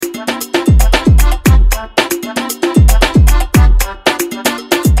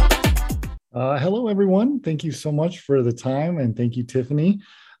everyone. Thank you so much for the time, and thank you, Tiffany.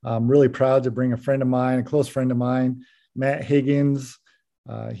 I'm really proud to bring a friend of mine, a close friend of mine, Matt Higgins.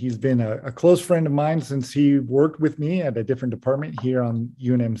 He's been a close friend of mine since he worked with me at a different department here on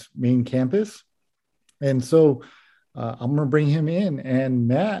UNM's main campus. And so I'm going to bring him in. And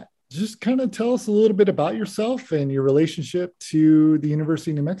Matt, just kind of tell us a little bit about yourself and your relationship to the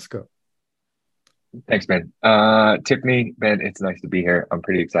University of New Mexico. Thanks, Ben. Tiffany, Ben, it's nice to be here. I'm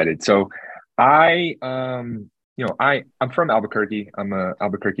pretty excited. So I'm from Albuquerque. I'm a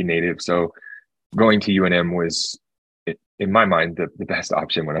Albuquerque native. So going to UNM was, in my mind, the best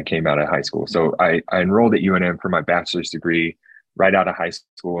option when I came out of high school. So I enrolled at UNM for my bachelor's degree right out of high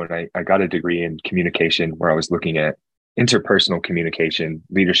school. And I got a degree in communication where I was looking at interpersonal communication,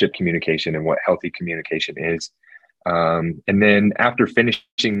 leadership communication, and what healthy communication is. And then after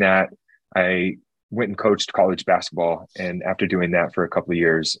finishing that, I went and coached college basketball. And after doing that for a couple of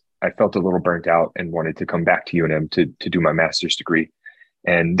years, I felt a little burnt out and wanted to come back to UNM to do my master's degree.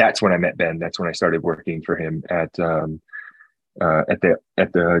 And that's when I met Ben. That's when I started working for him at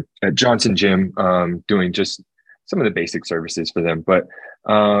Johnson Gym, doing just some of the basic services for them. But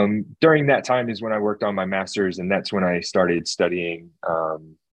during that time is when I worked on my master's, and that's when I started studying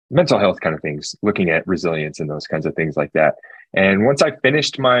mental health kind of things, looking at resilience and those kinds of things like that. And once I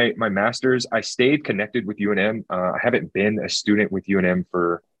finished my master's, I stayed connected with UNM. I haven't been a student with UNM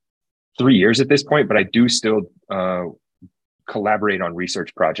for 3 years at this point, but I do still collaborate on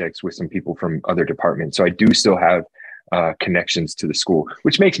research projects with some people from other departments. So I do still have connections to the school,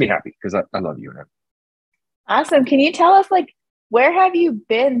 which makes me happy because I love UNM. Awesome. Can you tell us, where have you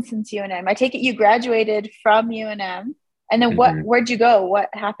been since UNM? I take it you graduated from UNM, and then where'd you go? What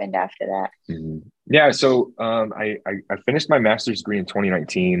happened after that? Mm-hmm. Yeah. So I finished my master's degree in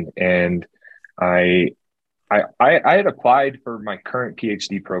 2019, and I had applied for my current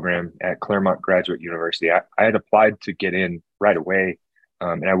PhD program at Claremont Graduate University. I had applied to get in right away,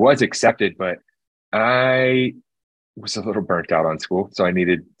 and I was accepted, but I was a little burnt out on school, so I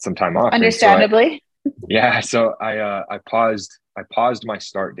needed some time off. Understandably. So I paused my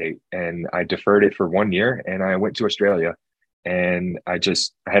start date, and I deferred it for 1 year, and I went to Australia, and I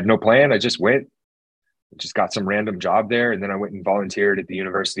had no plan. I just went. Just got some random job there. And then I went and volunteered at the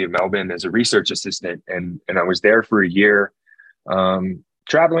University of Melbourne as a research assistant. And I was there for a year,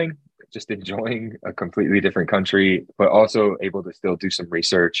 traveling, just enjoying a completely different country, but also able to still do some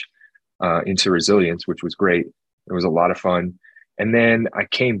research into resilience, which was great. It was a lot of fun. And then I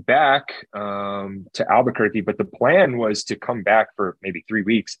came back to Albuquerque, but the plan was to come back for maybe 3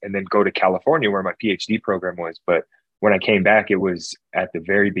 weeks and then go to California where my PhD program was. But when I came back, it was at the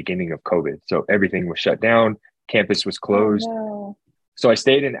very beginning of COVID. So everything was shut down. Campus was closed. Oh, no. So I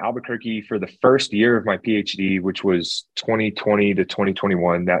stayed in Albuquerque for the first year of my PhD, which was 2020 to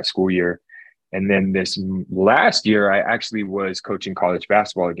 2021, that school year. And then this last year, I actually was coaching college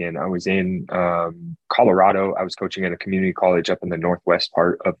basketball again. I was in Colorado. I was coaching at a community college up in the northwest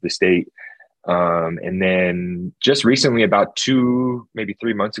part of the state. And then just recently, about 2, maybe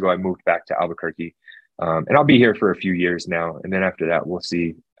 3 months ago, I moved back to Albuquerque. And I'll be here for a few years now. And then after that, we'll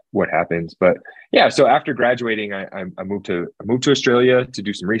see what happens. But yeah, so after graduating, I moved to Australia to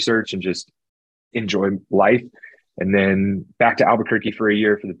do some research and just enjoy life. And then back to Albuquerque for a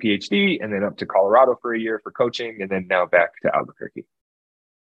year for the PhD, and then up to Colorado for a year for coaching. And then now back to Albuquerque.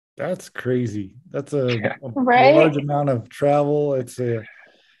 That's crazy. That's a Right? large amount of travel. It's a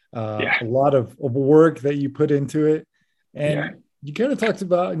lot of work that you put into it. And you kind of talked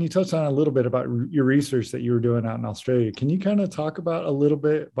about, and you touched on a little bit about your research that you were doing out in Australia. Can you kind of talk about a little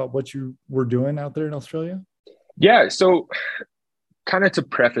bit about what you were doing out there in Australia? Yeah. So kind of to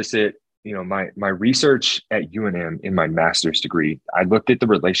preface it, my research at UNM in my master's degree, I looked at the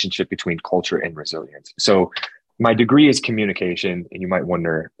relationship between culture and resilience. So my degree is communication, and you might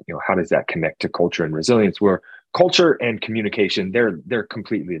wonder, how does that connect to culture and resilience? Where culture and communication, they're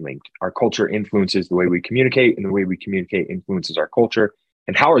completely linked. Our culture influences the way we communicate, and the way we communicate influences our culture.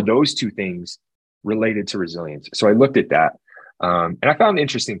 And how are those two things related to resilience? So I looked at that, and I found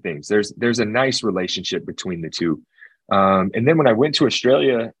interesting things. There's a nice relationship between the two. And then when I went to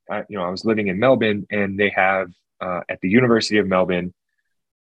Australia, I was living in Melbourne, and they have at the University of Melbourne,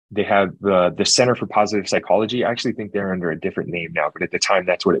 they have the Center for Positive Psychology. I actually think they're under a different name now, but at the time,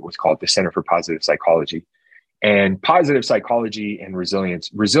 that's what it was called, the Center for Positive Psychology. And positive psychology and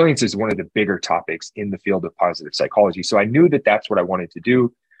resilience is one of the bigger topics in the field of positive psychology. So I knew that that's what I wanted to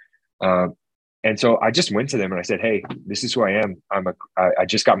do. And so I just went to them and I said, hey, this is who I am. I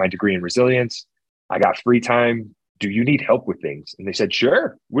just got my degree in resilience. I got free time do you need help with things? And they said,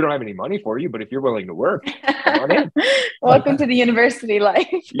 sure, we don't have any money for you, but if you're willing to work, come on in. Welcome to the university life.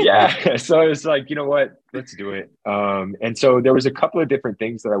 Yeah. So it's like, you know what, let's do it. And so there was a couple of different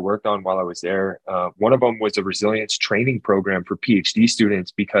things that I worked on while I was there. One of them was a resilience training program for PhD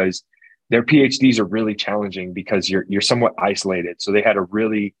students, because their PhDs are really challenging because you're somewhat isolated. So they had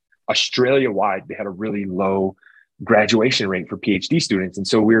Australia-wide, they had a really low graduation rate for PhD students. And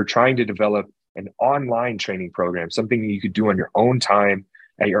so we were trying to develop an online training program, something you could do on your own time,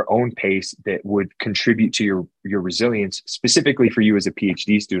 at your own pace, that would contribute to your resilience, specifically for you as a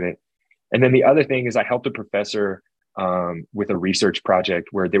PhD student. And then the other thing is I helped a professor with a research project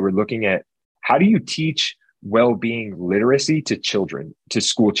where they were looking at how do you teach well-being literacy to children, to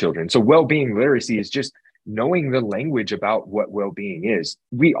school children. So well-being literacy is just knowing the language about what well-being is.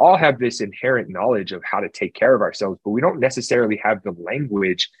 We all have this inherent knowledge of how to take care of ourselves, but we don't necessarily have the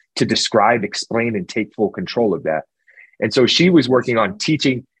language to describe, explain, and take full control of that. And so she was working on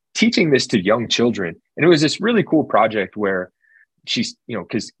teaching this to young children. And it was this really cool project where she's,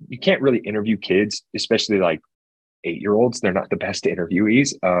 because you can't really interview kids, especially like 8-year-olds. They're not the best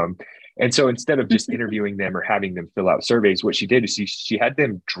interviewees. And so instead of just interviewing them or having them fill out surveys, what she did is she had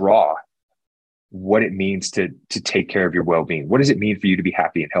them draw what it means to take care of your well-being. What does it mean for you to be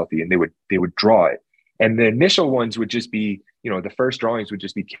happy and healthy? And they would draw it. And the initial ones would just be, the first drawings would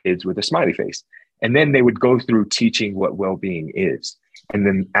just be kids with a smiley face. And then they would go through teaching what well-being is. And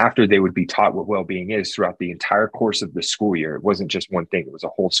then after they would be taught what well-being is throughout the entire course of the school year, it wasn't just one thing, it was a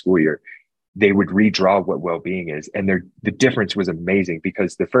whole school year. They would redraw what well-being is. And the difference was amazing,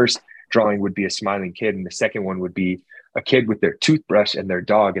 because the first drawing would be a smiling kid, and the second one would be a kid with their toothbrush and their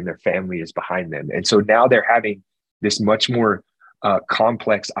dog, and their family is behind them. And so now they're having this much more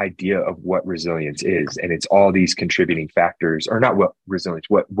complex idea of what resilience is. And it's all these contributing factors, or not what resilience,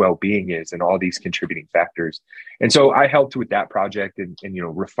 what well-being is, and all these contributing factors. And so I helped with that project and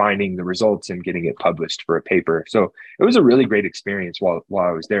refining the results and getting it published for a paper. So it was a really great experience while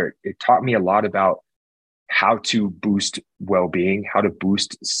I was there. It taught me a lot about how to boost well-being, how to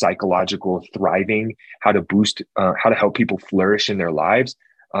boost psychological thriving, how to help people flourish in their lives.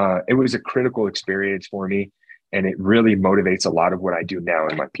 It was a critical experience for me, and it really motivates a lot of what I do now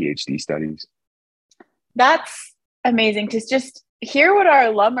in my PhD studies. That's amazing to just hear what our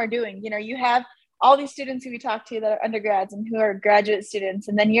alum are doing. You have all these students who we talk to that are undergrads and who are graduate students,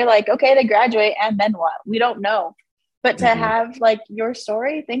 and then you're like, okay, they graduate, and then what? We don't know. But to have like your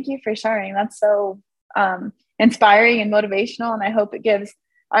story, thank you for sharing. That's so inspiring and motivational, and I hope it gives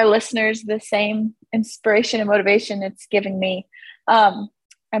our listeners the same inspiration and motivation it's giving me.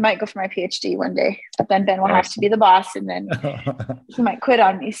 I might go for my PhD one day, but then Ben will have to be the boss, and then he might quit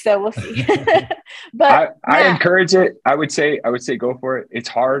on me. So we'll see. But I encourage it. I would say go for it. It's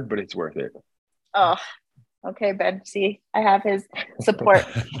hard, but it's worth it. Oh, okay, Ben. See, I have his support.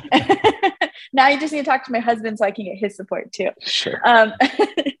 Now you just need to talk to my husband so I can get his support too. Sure.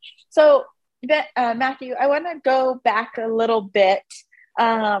 So Matthew, I want to go back a little bit.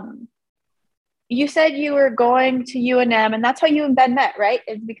 You said you were going to UNM, and that's how you and Ben met, right?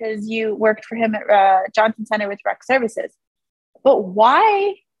 It's because you worked for him at Johnson Center with Rec Services. But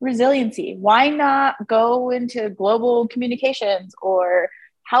why resiliency? Why not go into global communications or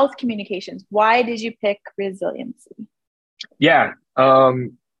health communications? Why did you pick resiliency? Yeah, I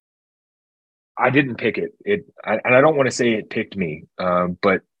didn't pick it. And I don't want to say it picked me,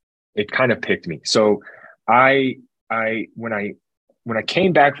 but it kind of picked me. So when I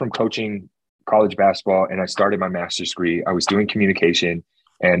came back from coaching college basketball and I started my master's degree, I was doing communication,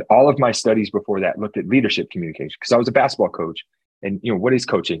 and all of my studies before that looked at leadership communication, because I was a basketball coach. And what is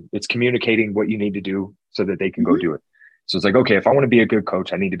coaching? It's communicating what you need to do so that they can go do it. So it's like, okay, if I want to be a good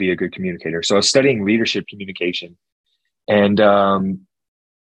coach, I need to be a good communicator. So I was studying leadership communication, and I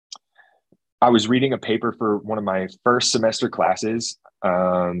was reading a paper for one of my first semester classes,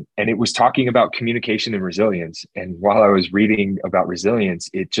 and it was talking about communication and resilience. And while I was reading about resilience,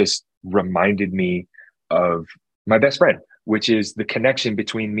 it just reminded me of my best friend, which is the connection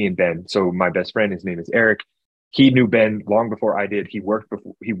between me and Ben. So my best friend, his name is Eric. He knew Ben long before I did. He worked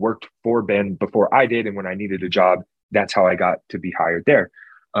for Ben before I did. And when I needed a job, that's how I got to be hired there.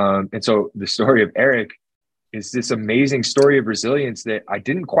 And so the story of Eric is this amazing story of resilience that I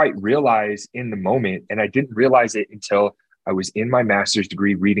didn't quite realize in the moment. And I didn't realize it until I was in my master's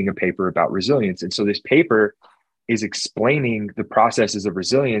degree reading a paper about resilience. And so this paper is explaining the processes of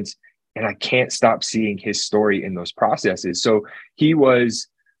resilience, and I can't stop seeing his story in those processes. So he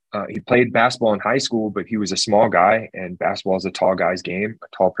played basketball in high school, but he was a small guy, and basketball is a tall guy's game, a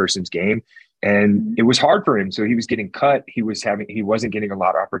tall person's game. And it was hard for him. So he was getting cut. He wasn't getting a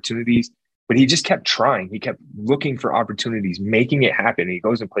lot of opportunities, but he just kept trying. He kept looking for opportunities, making it happen. He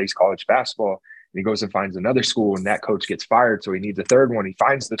goes and plays college basketball, and he goes and finds another school, and that coach gets fired. So he needs a third one. He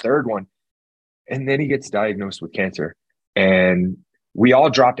finds the third one, and then he gets diagnosed with cancer. And we all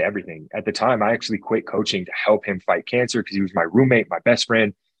dropped everything. At the time, I actually quit coaching to help him fight cancer because he was my roommate, my best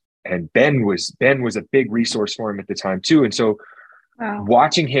friend. And Ben was a big resource for him at the time too. And so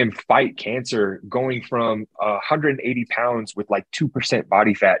watching him fight cancer, going from 180 pounds with like 2%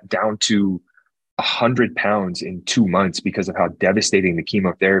 body fat down to 100 pounds in 2 months because of how devastating the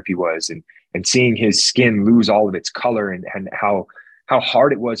chemotherapy was, and seeing his skin lose all of its color, and how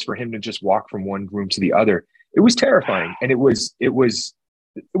hard it was for him to just walk from one room to the other. It was terrifying, and it was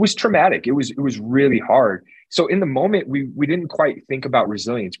traumatic. It was really hard. So in the moment, we didn't quite think about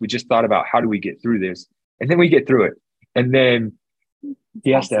resilience. We just thought about how do we get through this, and then we get through it. And then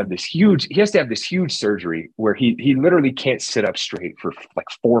he has to have this huge surgery where he literally can't sit up straight for like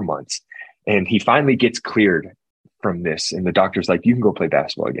 4 months, and he finally gets cleared from this. And the doctor's like, "You can go play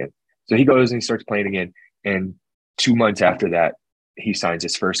basketball again." So he goes and he starts playing again. And 2 months after that, he signs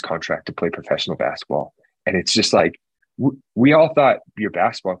his first contract to play professional basketball. And it's just like, we all thought your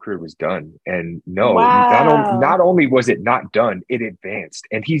basketball career was done. And no, not only was it not done, it advanced.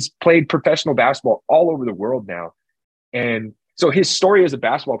 And he's played professional basketball all over the world now. And so his story as a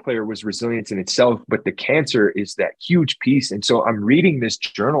basketball player was resilience in itself, but the cancer is that huge piece. And so I'm reading this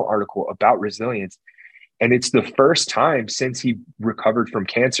journal article about resilience, and it's the first time since he recovered from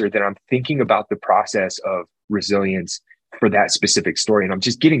cancer that I'm thinking about the process of resilience for that specific story. And I'm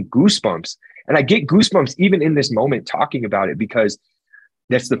just getting goosebumps. And I get goosebumps even in this moment talking about it, because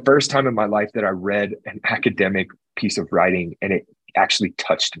that's the first time in my life that I read an academic piece of writing and it actually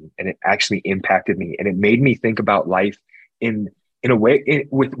touched me and it actually impacted me. And it made me think about life in a way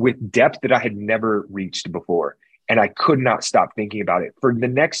with depth that I had never reached before. And I could not stop thinking about it. For the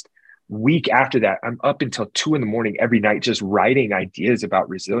next week after that, I'm up until 2 a.m. every night, just writing ideas about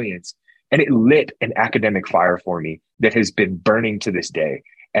resilience. And it lit an academic fire for me that has been burning to this day.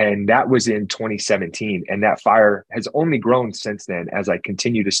 And that was in 2017. And that fire has only grown since then as I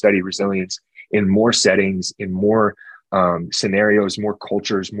continue to study resilience in more settings, in more scenarios, more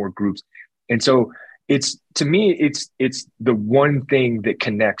cultures, more groups. And so to me, it's the one thing that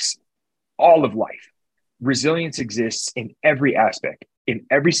connects all of life. Resilience exists in every aspect, in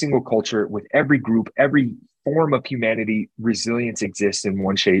every single culture, with every group, every form of humanity. Resilience exists in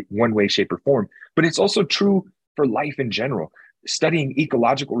one way, shape, or form. But it's also true for life in general. Studying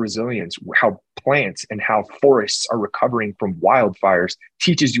ecological resilience, how plants and how forests are recovering from wildfires,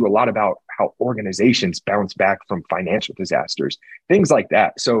 teaches you a lot about how organizations bounce back from financial disasters, things like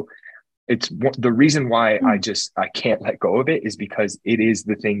that. So it's the reason why I can't let go of it, is because it is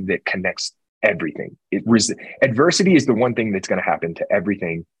the thing that connects everything. Adversity is the one thing that's going to happen to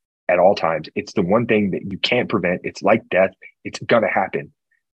everything at all times. It's the one thing that you can't prevent. It's like death. It's going to happen.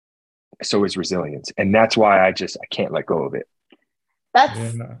 So is resilience. And that's why I can't let go of it.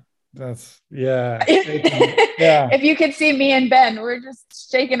 That's yeah. If you could see me and Ben, we're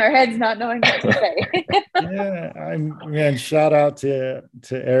just shaking our heads, not knowing what to say. Shout out to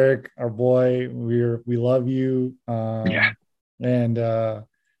Eric, our boy. We love you. And I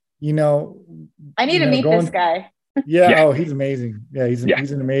need to meet this guy. Oh, he's amazing. He's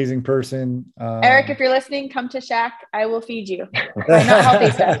an amazing person. Eric, if you're listening, come to Shack. I will feed you. Not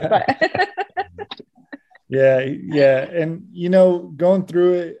healthy stuff, but Yeah. And, going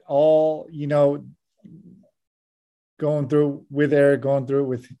through it all, going through with Eric, going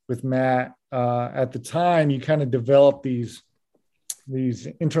through it with Matt, at the time, you kind of develop these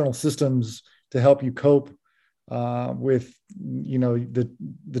internal systems to help you cope with,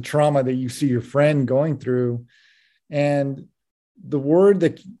 the trauma that you see your friend going through. And the word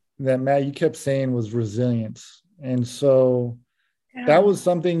that Matt, you kept saying was resilience. And so that was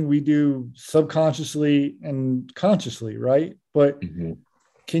something we do subconsciously and consciously, right? But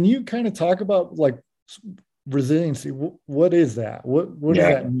can you kind of talk about like resiliency? What is that? What does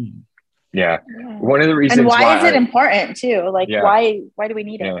that mean? Yeah. One of the reasons, and why is it important too? Like why do we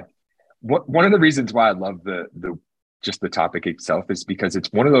need it? One of the reasons why I love just the topic itself is because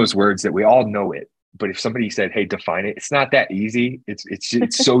it's one of those words that we all know it. But if somebody said, "Hey, define it," it's not that easy.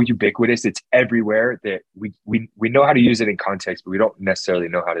 It's so ubiquitous. It's everywhere that we know how to use it in context, but we don't necessarily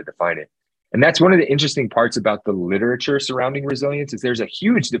know how to define it. And that's one of the interesting parts about the literature surrounding resilience, is there's a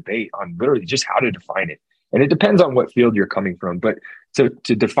huge debate on literally just how to define it. And it depends on what field you're coming from. But to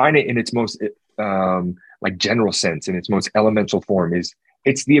define it in its most like general sense, in its most elemental form,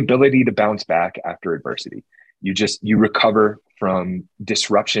 it's the ability to bounce back after adversity. You recover from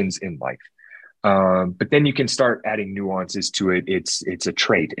disruptions in life. But then you can start adding nuances to it. It's a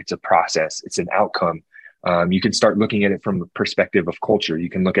trait, it's a process, it's an outcome. You can start looking at it from the perspective of culture. You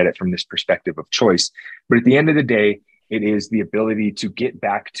can look at it from this perspective of choice. But at the end of the day, it is the ability to get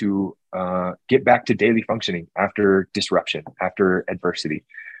back to daily functioning after disruption, after adversity.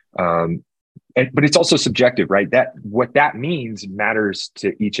 But it's also subjective, right? That what that means matters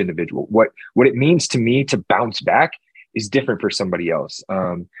to each individual. What it means to me to bounce back is different for somebody else.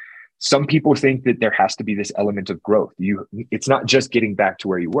 Some people think that there has to be this element of growth. It's not just getting back to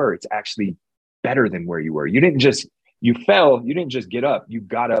where you were. It's actually better than where you were. You didn't just get up. You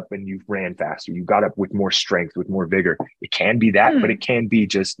got up and you ran faster. You got up with more strength, with more vigor. It can be that, but it can be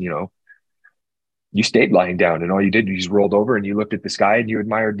just, you stayed lying down and all you did, you just rolled over and you looked at the sky and you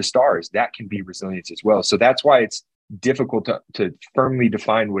admired the stars. That can be resilience as well. So that's why it's difficult to firmly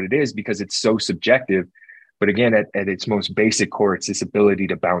define what it is, because it's so subjective. But again, at its most basic core, it's this ability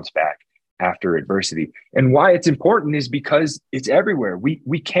to bounce back after adversity. And why it's important is because it's everywhere.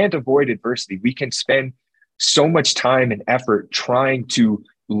 We can't avoid adversity. We can spend so much time and effort trying to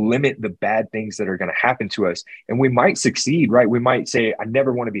limit the bad things that are going to happen to us. And we might succeed, right? We might say, I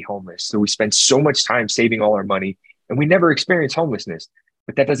never want to be homeless. So we spend so much time saving all our money and we never experience homelessness.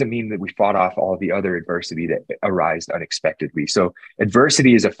 But that doesn't mean that we fought off all the other adversity that arises unexpectedly. So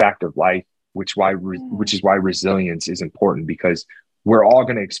adversity is a fact of life, which is why resilience is important, because we're all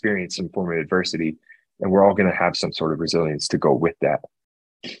going to experience some form of adversity and we're all going to have some sort of resilience to go with that.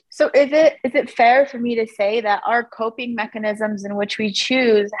 So is it fair for me to say that our coping mechanisms in which we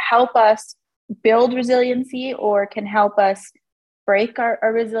choose help us build resiliency or can help us break our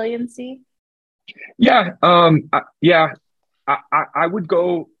resiliency? Yeah. I would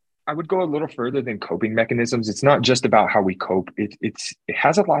go a little further than coping mechanisms. It's not just about how we cope. It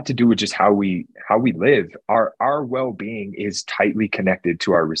has a lot to do with just how we live. Our well-being is tightly connected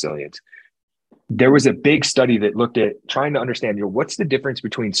to our resilience. There was a big study that looked at trying to understand, what's the difference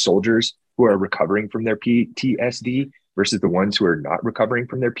between soldiers who are recovering from their PTSD versus the ones who are not recovering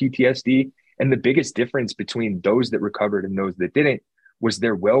from their PTSD. And the biggest difference between those that recovered and those that didn't was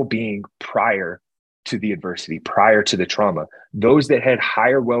their well-being prior to the adversity, prior to the trauma. Those that had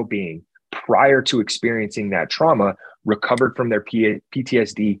higher well-being prior to experiencing that trauma recovered from their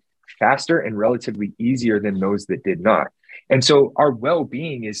PTSD faster and relatively easier than those that did not. And so our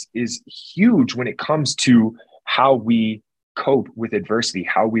well-being is huge when it comes to how we cope with adversity,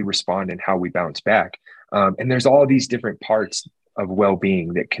 how we respond, and how we bounce back. And there's all these different parts of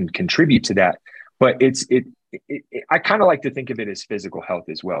well-being that can contribute to that. But I kind of like to think of it as physical health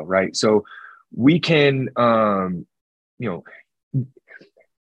as well, right? So we can,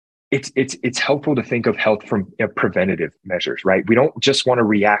 it's helpful to think of health from preventative measures, right? We don't just want to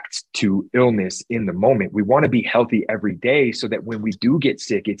react to illness in the moment. We want to be healthy every day so that when we do get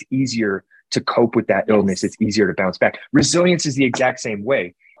sick, it's easier to cope with that illness. It's easier to bounce back. Resilience is the exact same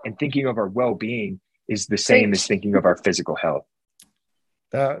way. And thinking of our well-being is the same as thinking of our physical health.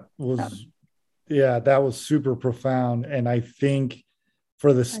 That was super profound. And I think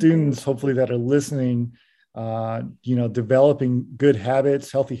for the students, hopefully, that are listening, developing good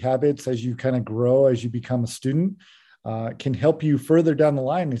habits, healthy habits as you kind of grow, as you become a student, can help you further down the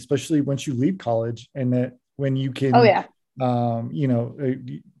line, especially once you leave college, and that when you can,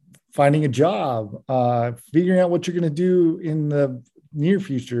 finding a job, figuring out what you're going to do in the near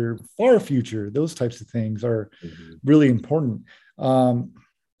future, far future, those types of things are really important.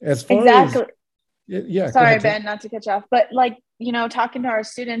 As far as, sorry, Ben, not to cut you off, but talking to our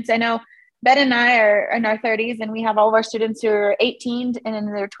students, I know Ben and I are in our 30s and we have all of our students who are 18 and in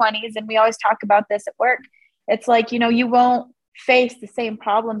their 20s. And we always talk about this at work. It's like, you won't face the same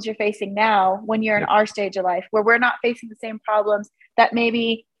problems you're facing now when you're in our stage of life, where we're not facing the same problems that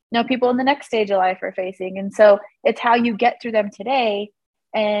maybe, people in the next stage of life are facing. And so it's how you get through them today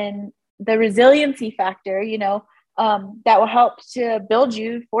and the resiliency factor, that will help to build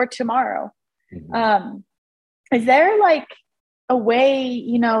you for tomorrow. Is there a way,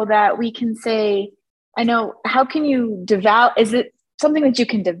 that we can say, how can you develop? Is it something that you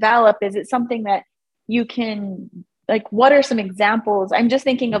can develop? Is it something that you can, what are some examples? I'm just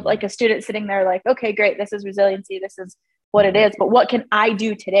thinking of a student sitting there okay, great. This is resiliency. This is what it is. But what can I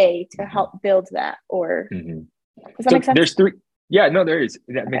do today to help build that? Or does that make sense? There's three. Yeah, no, there is.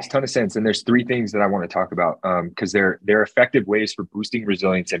 That makes a ton of sense. And there's three things that I want to talk about because they're effective ways for boosting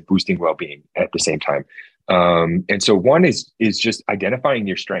resilience and boosting well-being at the same time. And so one is just identifying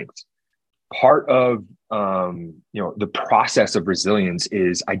your strengths. Part of the process of resilience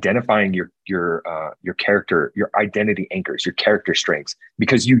is identifying your character, your identity anchors, your character strengths,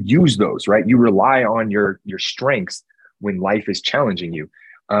 because you use those, right? You rely on your strengths when life is challenging you.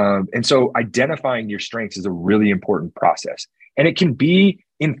 And so identifying your strengths is a really important process. And it can be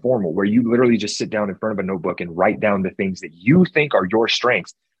informal, where you literally just sit down in front of a notebook and write down the things that you think are your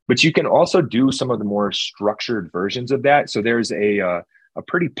strengths. But you can also do some of the more structured versions of that. So there's a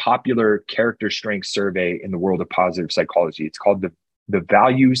pretty popular character strength survey in the world of positive psychology. It's called the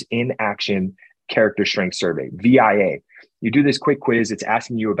Values in Action Character Strength Survey, VIA. You do this quick quiz. It's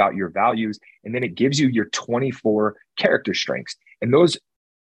asking you about your values, and then it gives you your 24 character strengths. And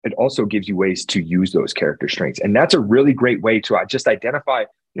it also gives you ways to use those character strengths. And that's a really great way to just identify,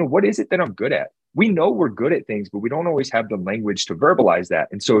 what is it that I'm good at? We know we're good at things, but we don't always have the language to verbalize that.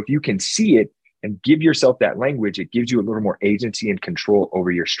 And so if you can see it and give yourself that language, it gives you a little more agency and control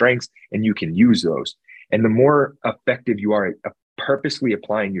over your strengths, and you can use those. And the more effective you are at purposely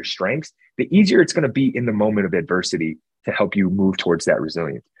applying your strengths, the easier it's going to be in the moment of adversity to help you move towards that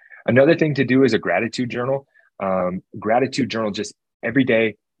resilience. Another thing to do is a gratitude journal. Gratitude journal, just every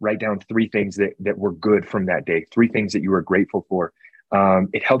day, write down 3 things that were good from that day, 3 things that you were grateful for.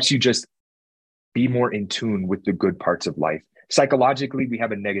 It helps you just be more in tune with the good parts of life. Psychologically, we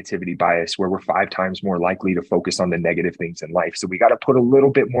have a negativity bias where we're 5 times more likely to focus on the negative things in life. So we got to put a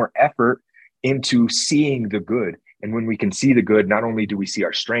little bit more effort into seeing the good. And when we can see the good, not only do we see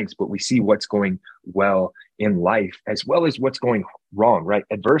our strengths, but we see what's going well in life, as well as what's going wrong, right?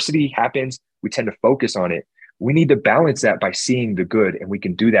 Adversity happens. We tend to focus on it. We need to balance that by seeing the good. And we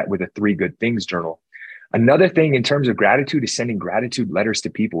can do that with a 3 good things journal. Another thing in terms of gratitude is sending gratitude letters to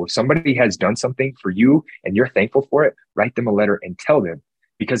people. If somebody has done something for you and you're thankful for it, write them a letter and tell them,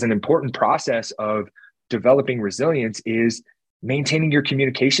 because an important process of developing resilience is maintaining your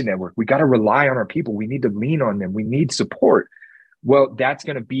communication network. We got to rely on our people. We need to lean on them. We need support. Well, that's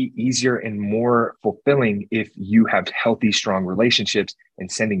going to be easier and more fulfilling if you have healthy, strong relationships,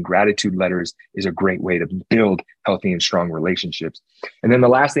 and sending gratitude letters is a great way to build healthy and strong relationships. And then the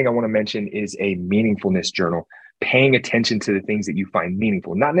last thing I want to mention is a meaningfulness journal, paying attention to the things that you find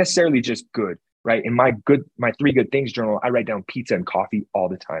meaningful, not necessarily just good, right? In my 3 good things journal, I write down pizza and coffee all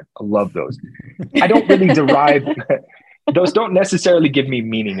the time. I love those. I don't really derive those don't necessarily give me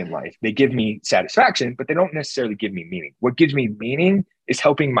meaning in life. They give me satisfaction, but they don't necessarily give me meaning. What gives me meaning is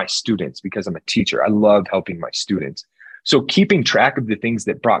helping my students, because I'm a teacher. I love helping my students. So keeping track of the things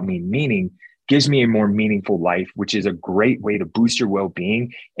that brought me meaning gives me a more meaningful life, which is a great way to boost your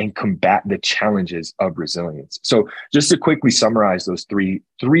well-being and combat the challenges of resilience. So just to quickly summarize those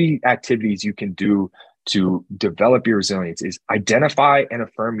three activities you can do to develop your resilience is identify and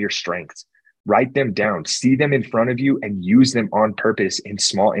affirm your strengths. Write them down, see them in front of you, and use them on purpose in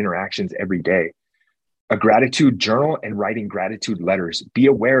small interactions every day. A gratitude journal and writing gratitude letters. Be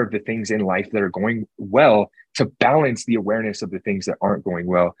aware of the things in life that are going well to balance the awareness of the things that aren't going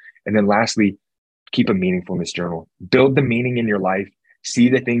well. And then lastly, keep a meaningfulness journal. Build the meaning in your life. See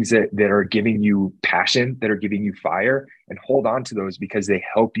the things that are giving you passion, that are giving you fire, and hold on to those because they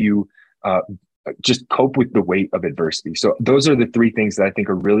help you just cope with the weight of adversity. So those are the 3 things that I think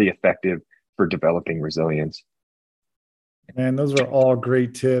are really effective for developing resilience. And those are all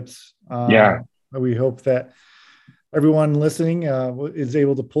great tips. Yeah. We hope that everyone listening is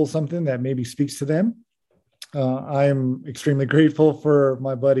able to pull something that maybe speaks to them. I'm extremely grateful for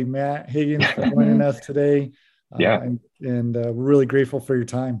my buddy Matt Higgins for joining us today. And we're really grateful for your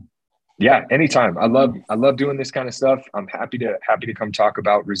time. Yeah, anytime. I love doing this kind of stuff. I'm happy to come talk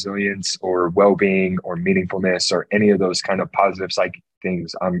about resilience or well-being or meaningfulness or any of those kind of positive psychic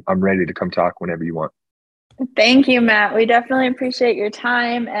things. I'm ready to come talk whenever you want. Thank you, Matt. We definitely appreciate your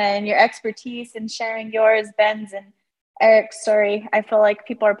time and your expertise in sharing yours, Ben's and Eric's story. I feel like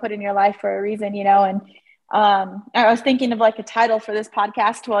people are put in your life for a reason, and I was thinking of like a title for this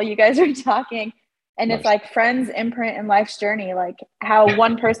podcast while you guys were talking. And nice. It's like Friends, Imprint, and Life's Journey, like how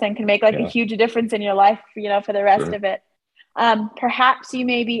one person can make a huge difference in your life, for the rest of it. Perhaps you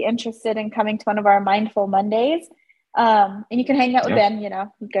may be interested in coming to one of our Mindful Mondays. And you can hang out with Ben, you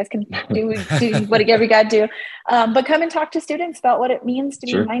guys can do whatever you got to do. But come and talk to students about what it means to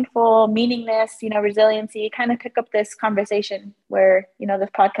be mindful, meaningness, resiliency, kind of pick up this conversation where, this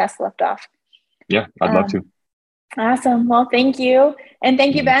podcast left off. Yeah, I'd love to. Awesome. Well, thank you. And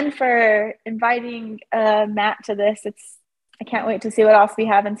thank you, Ben, for inviting Matt to this. I can't wait to see what else we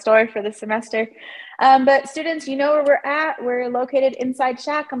have in store for this semester. But students, you know where we're at. We're located inside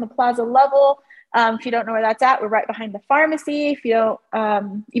Shack on the plaza level. If you don't know where that's at, we're right behind the pharmacy. If you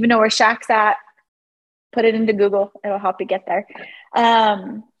don't even know where Shack's at, put it into Google. It'll help you get there.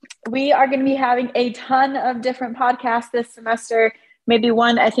 We are going to be having a ton of different podcasts this semester, maybe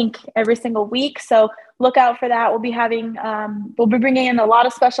one, I think, every single week. So look out for that. We'll be bringing in a lot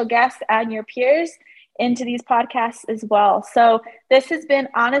of special guests and your peers. into these podcasts as well. So this has been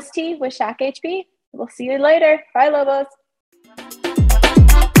Honesty with Shaq HB. We'll see you later. Bye, Lobos.